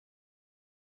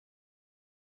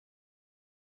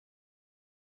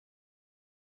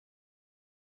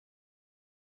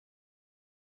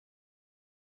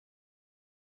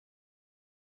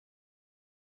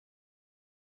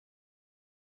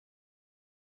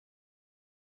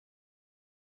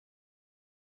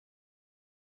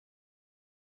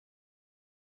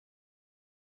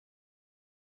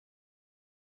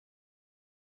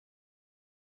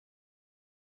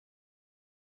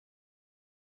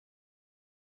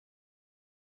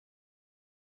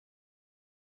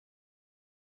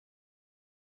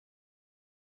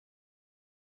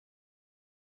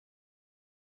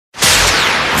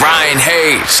Ryan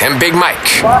Hayes and Big Mike.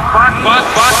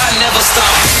 I never stop.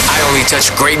 I Only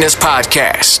Touch Greatness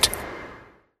podcast.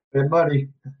 Hey, buddy.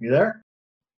 You there?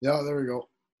 Yeah, there we go.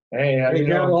 Hey, how you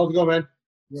Campbell, doing? how's it going, man?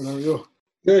 Good, how are you?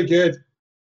 Good.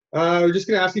 We're just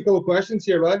going to ask you a couple questions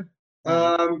here, bud.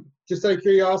 Just out of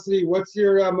curiosity, what's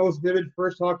your most vivid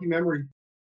first hockey memory?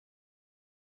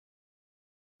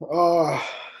 From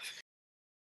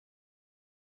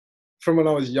when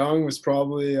I was young was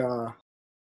probably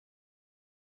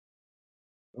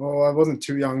I wasn't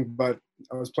too young, but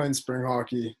I was playing spring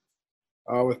hockey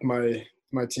with my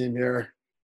team here,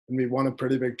 and we won a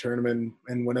pretty big tournament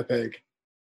in Winnipeg.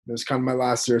 It was kind of my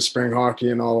last year of spring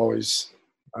hockey, and it was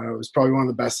probably one of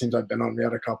the best teams I've been on. We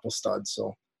had a couple studs,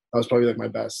 so that was probably like my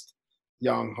best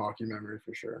young hockey memory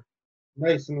for sure.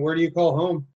 Nice. And where do you call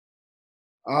home?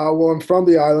 Well, I'm from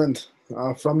the island,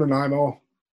 from Nanaimo.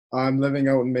 I'm living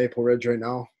out in Maple Ridge right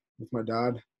now with my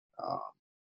dad.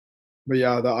 But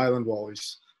yeah, the island will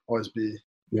always be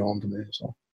home to me.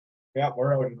 So. Yeah,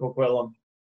 we're out in Coquitlam.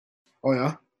 Oh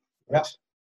yeah. Yeah.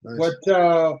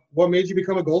 Nice. What made you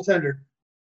become a goaltender?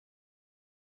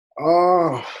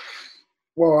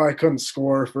 Well, I couldn't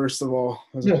score first of all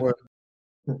as a player.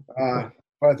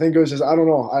 But I think it was just I don't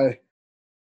know.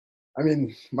 I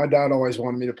mean, my dad always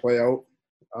wanted me to play out.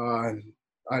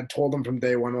 I told him from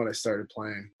day one when I started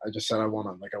playing. I just said I want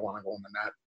to go in the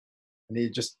net, and he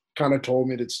just kind of told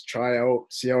me to just try out,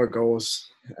 see how it goes,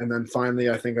 and then finally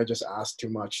I think I just asked too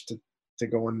much to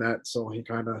go in net, so he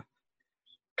kind of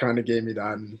gave me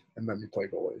that and let me play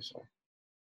goalie. So.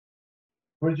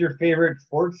 Who's your favorite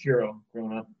sports hero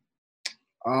growing up?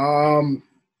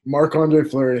 Marc-Andre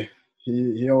Fleury.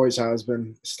 He always has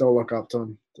been. Still look up to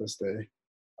him to this day.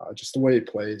 Just the way he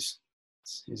plays,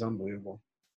 he's unbelievable.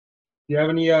 Do you have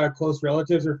any close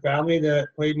relatives or family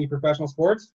that played any professional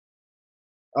sports?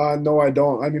 No, I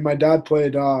don't. I mean, my dad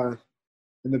played in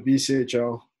the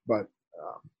BCHL, but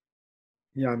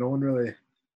yeah, no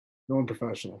one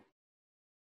professional.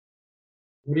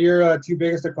 What are your two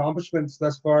biggest accomplishments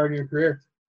thus far in your career?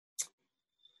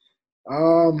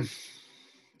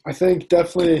 I think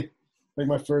definitely like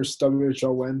my first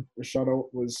WHL win or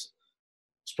shutout was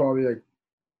probably like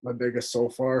my biggest so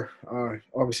far.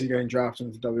 Obviously getting drafted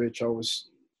into WHL was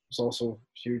also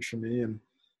huge for me, and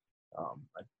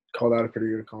I call that a pretty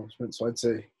good accomplishment. So I'd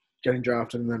say getting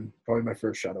drafted and then probably my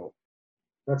first shutout.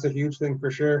 That's a huge thing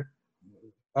for sure.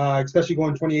 Especially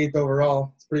going 28th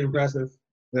overall. It's pretty impressive.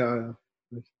 Yeah.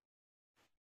 Do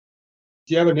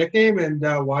you have a nickname, and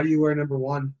why do you wear number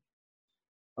 1?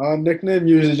 Nickname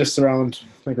usually just around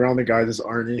the guys is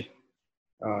Arnie.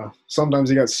 Sometimes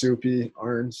he got Soupy,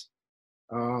 Arns.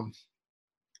 And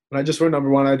I just wear number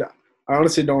 1. I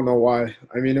honestly don't know why.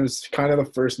 I mean, it was kind of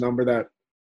the first number that,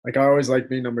 I always liked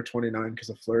being number 29 because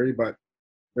of Fleury, but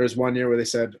there's one year where they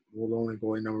said, well, the only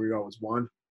goalie number we got was 1.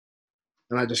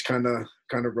 And I just kind of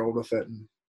rolled with it, and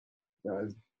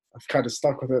I've kind of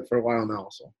stuck with it for a while now.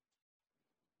 So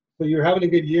you're having a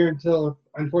good year until,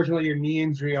 unfortunately, your knee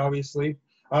injury, obviously.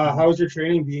 How's your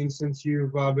training been since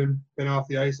you've been off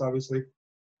the ice, obviously?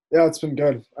 Yeah, it's been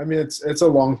good. I mean, it's a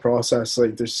long process.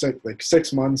 Like there's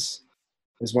 6 months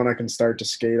is when I can start to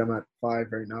skate. I'm at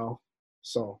 5 right now,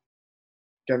 so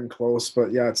getting close.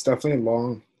 But yeah, it's definitely a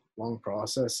long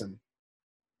process and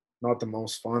not the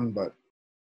most fun. But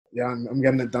yeah, I'm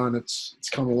getting it done. It's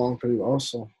coming along pretty well.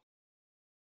 So.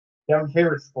 Do you have a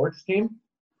favorite sports team?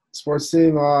 Sports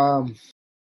team,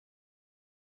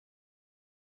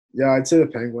 yeah, I'd say the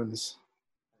Penguins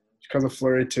because of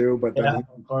Fleury too. But then of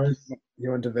course. he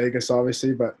went to Vegas,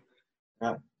 obviously. But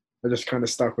Yeah. I just kind of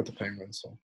stuck with the Penguins.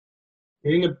 So.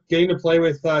 Getting to play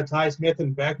with Ty Smith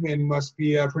and Beckman must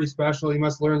be pretty special. You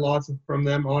must learn lots from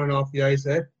them on and off the ice,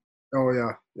 eh? Oh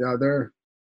yeah. They're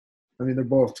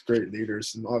both great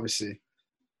leaders, and obviously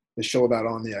they show that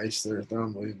on the ice. They're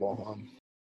unbelievable.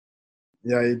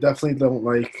 Yeah, you definitely don't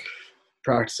like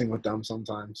practicing with them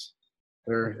sometimes.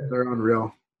 They're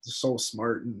unreal. They're so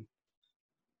smart and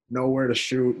know where to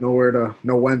shoot, know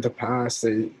when to pass.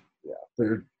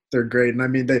 They're great, and I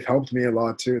mean they've helped me a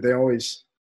lot too.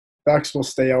 Bex will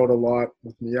stay out a lot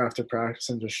with me after practice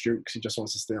and just shoot because he just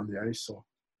wants to stay on the ice. So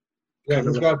yeah,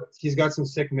 he's got some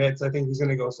sick mitts. I think he's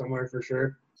gonna go somewhere for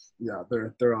sure. Yeah,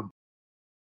 they're on.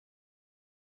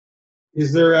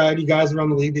 Is there any guys around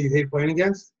the league that you hate playing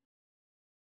against?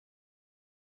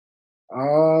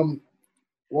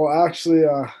 Well, actually,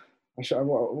 I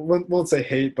won't say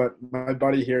hate, but my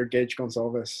buddy here, Gage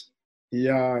Gonsalves, he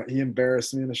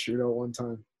embarrassed me in a shootout one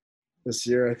time this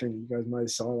year. I think you guys might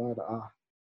have saw that.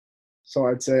 So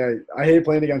I'd say I hate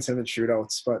playing against him in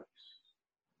shootouts, but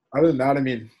other than that, I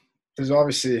mean, there's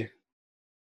obviously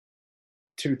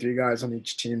 2, 3 guys on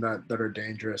each team that are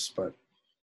dangerous. But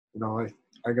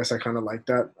I guess I kind of like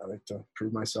that. I like to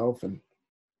prove myself and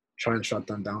try and shut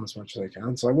them down as much as I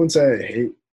can. So I wouldn't say I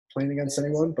hate playing against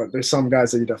anyone, but there's some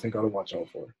guys that you definitely got to watch out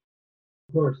for.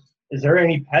 Of course. Is there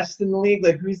any pests in the league?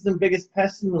 Like, who's the biggest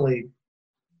pest in the league?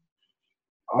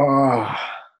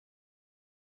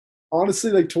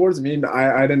 Honestly, like towards me,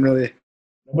 I didn't really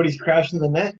Nobody's crashing the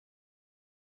net.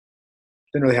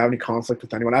 have any conflict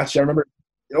with anyone. Actually, I remember,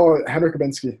 Henrik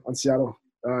Kabinski on Seattle.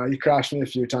 He crashed me a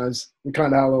few times. We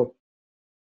kind of had a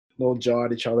little jaw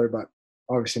at each other, but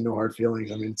obviously no hard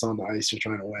feelings. I mean, it's on the ice. You're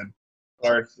trying to win. Of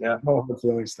course, yeah. No hard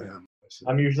feelings to him.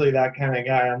 I'm usually that kind of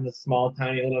guy. I'm the small,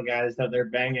 tiny little guy that's out there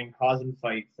banging, causing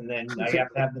fights, and then I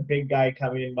have to have the big guy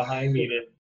coming in behind me to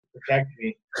protect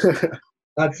me.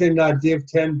 That's in Div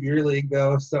 10 beer league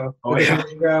though. So Oh, yeah.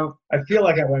 I feel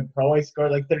like I went pro. I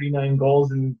scored like 39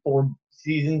 goals in 4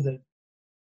 seasons. And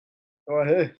Oh,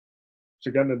 hey. If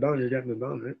you're getting it done, you're getting it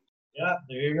done, right? yeah,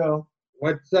 there you go.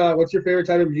 What's your favorite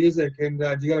type of music, and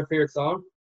do you got a favorite song?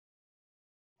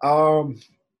 I'm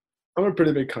a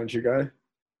pretty big country guy. I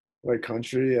like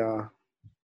country.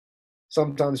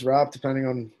 Sometimes rap, depending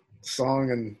on the song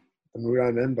and the mood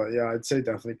I'm in. But yeah, I'd say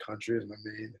definitely country is my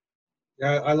main.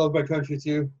 Yeah, I love my country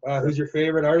too. Who's your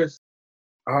favorite artist?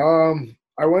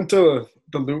 I went to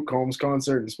the Luke Combs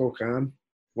concert in Spokane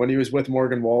when he was with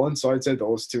Morgan Wallen, so I'd say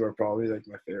those two are probably like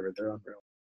my favorite. They're unreal.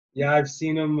 Yeah, I've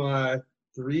seen him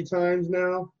 3 times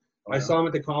now. Oh, I yeah. saw him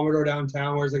at the Commodore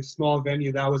downtown, where it's like a small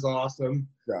venue. That was awesome.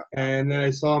 Yeah. And then I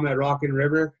saw him at Rockin'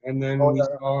 River, and then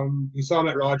Oh, we saw him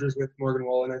at Rogers with Morgan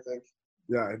Wallen, I think.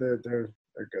 Yeah, they're good.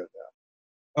 Yeah.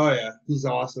 Oh yeah, he's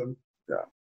awesome. Yeah.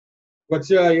 What's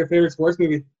your favorite sports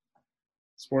movie?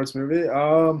 Sports movie.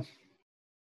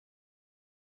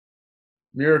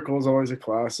 Miracle's always a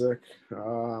classic.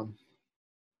 I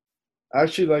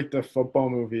actually like the football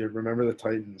movie, Remember the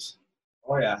Titans.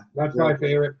 Oh, yeah. That's Yeah. my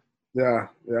favorite. Yeah,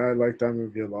 I like that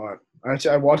movie a lot.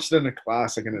 Actually, I watched it in a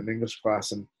class, like in an English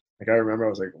class, and like I remember I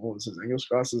was like, "Oh, this is English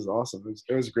class. This is awesome."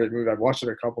 It was a great movie. I've watched it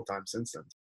a couple times since then.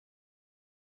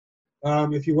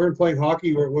 If you weren't playing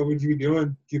hockey, what would you be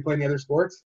doing? Do you play any other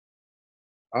sports?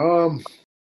 I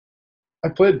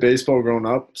played baseball growing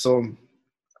up, so it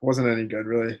wasn't any good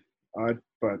really.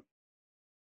 But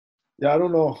yeah, I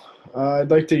don't know.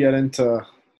 I'd like to get into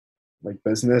like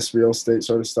business, real estate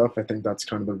sort of stuff. I think that's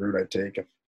kind of the route I'd take if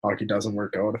hockey doesn't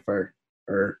work out. If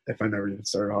I never even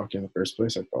started hockey in the first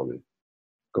place, I'd probably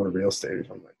go to real estate or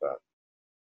something like that.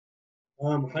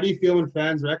 How do you feel when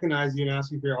fans recognize you and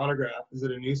ask you for your autograph? Is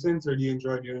it a nuisance, or do you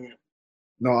enjoy doing it?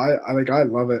 No, I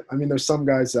love it. I mean, there's some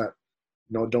guys that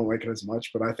don't like it as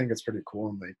much, but I think it's pretty cool,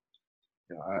 and like,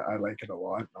 I like it a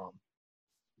lot. I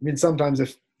mean, sometimes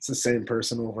if it's the same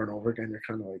person over and over again, you're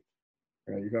kind of like,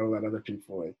 you gotta let other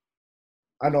people like.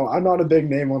 I know I'm not a big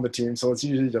name on the team, so it's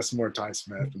usually just more Ty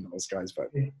Smith and those guys.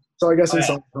 But so I guess when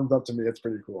someone comes up to me, it's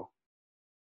pretty cool.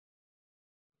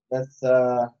 That's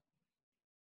do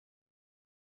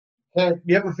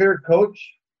you have a favorite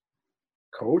coach?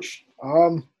 Coach?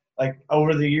 Like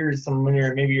over the years, someone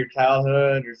maybe your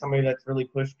childhood or somebody that's really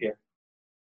pushed you.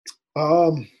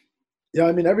 Yeah,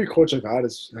 I mean, every coach I've had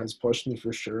has pushed me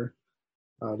for sure.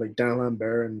 Like Dan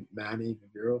Lambert and Manny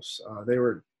Viveros,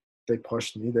 they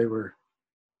pushed me. They were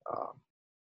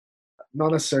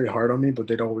not necessarily hard on me, but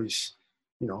they'd always,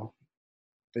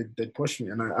 they'd push me,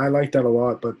 and I like that a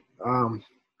lot. But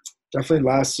definitely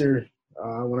last year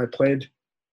when I played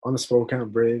on the Spokane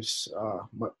Braves,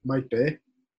 Mike Bay,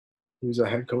 he was a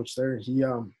head coach there. He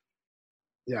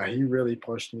really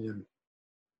pushed me and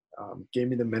gave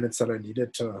me the minutes that I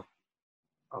needed to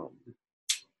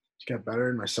get better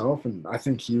in myself. And I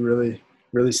think he really,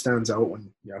 really stands out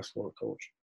when you ask for a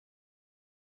coach.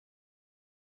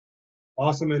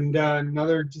 Awesome. And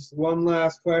just one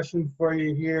last question for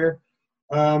you here.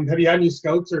 Have you had any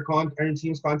scouts or any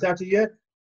teams contact you yet?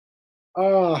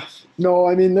 No,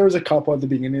 I mean, there was a couple at the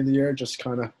beginning of the year, just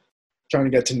kind of trying to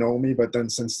get to know me. But then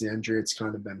since the injury, it's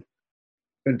kind of been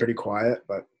pretty quiet.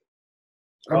 But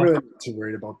I'm really not too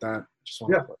worried about that. Just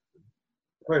want to play.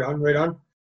 Right on.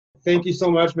 Thank you so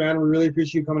much, man. We really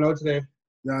appreciate you coming out today.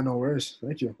 Yeah, no worries.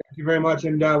 Thank you. Thank you very much,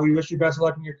 and we wish you best of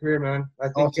luck in your career, man. I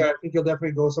think you'll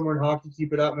definitely go somewhere in hockey.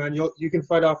 Keep it up, man. You can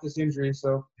fight off this injury.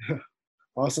 So.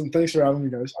 Awesome. Thanks for having me,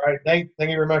 guys. All right. Thank you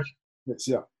very much. Yes,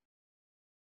 yeah.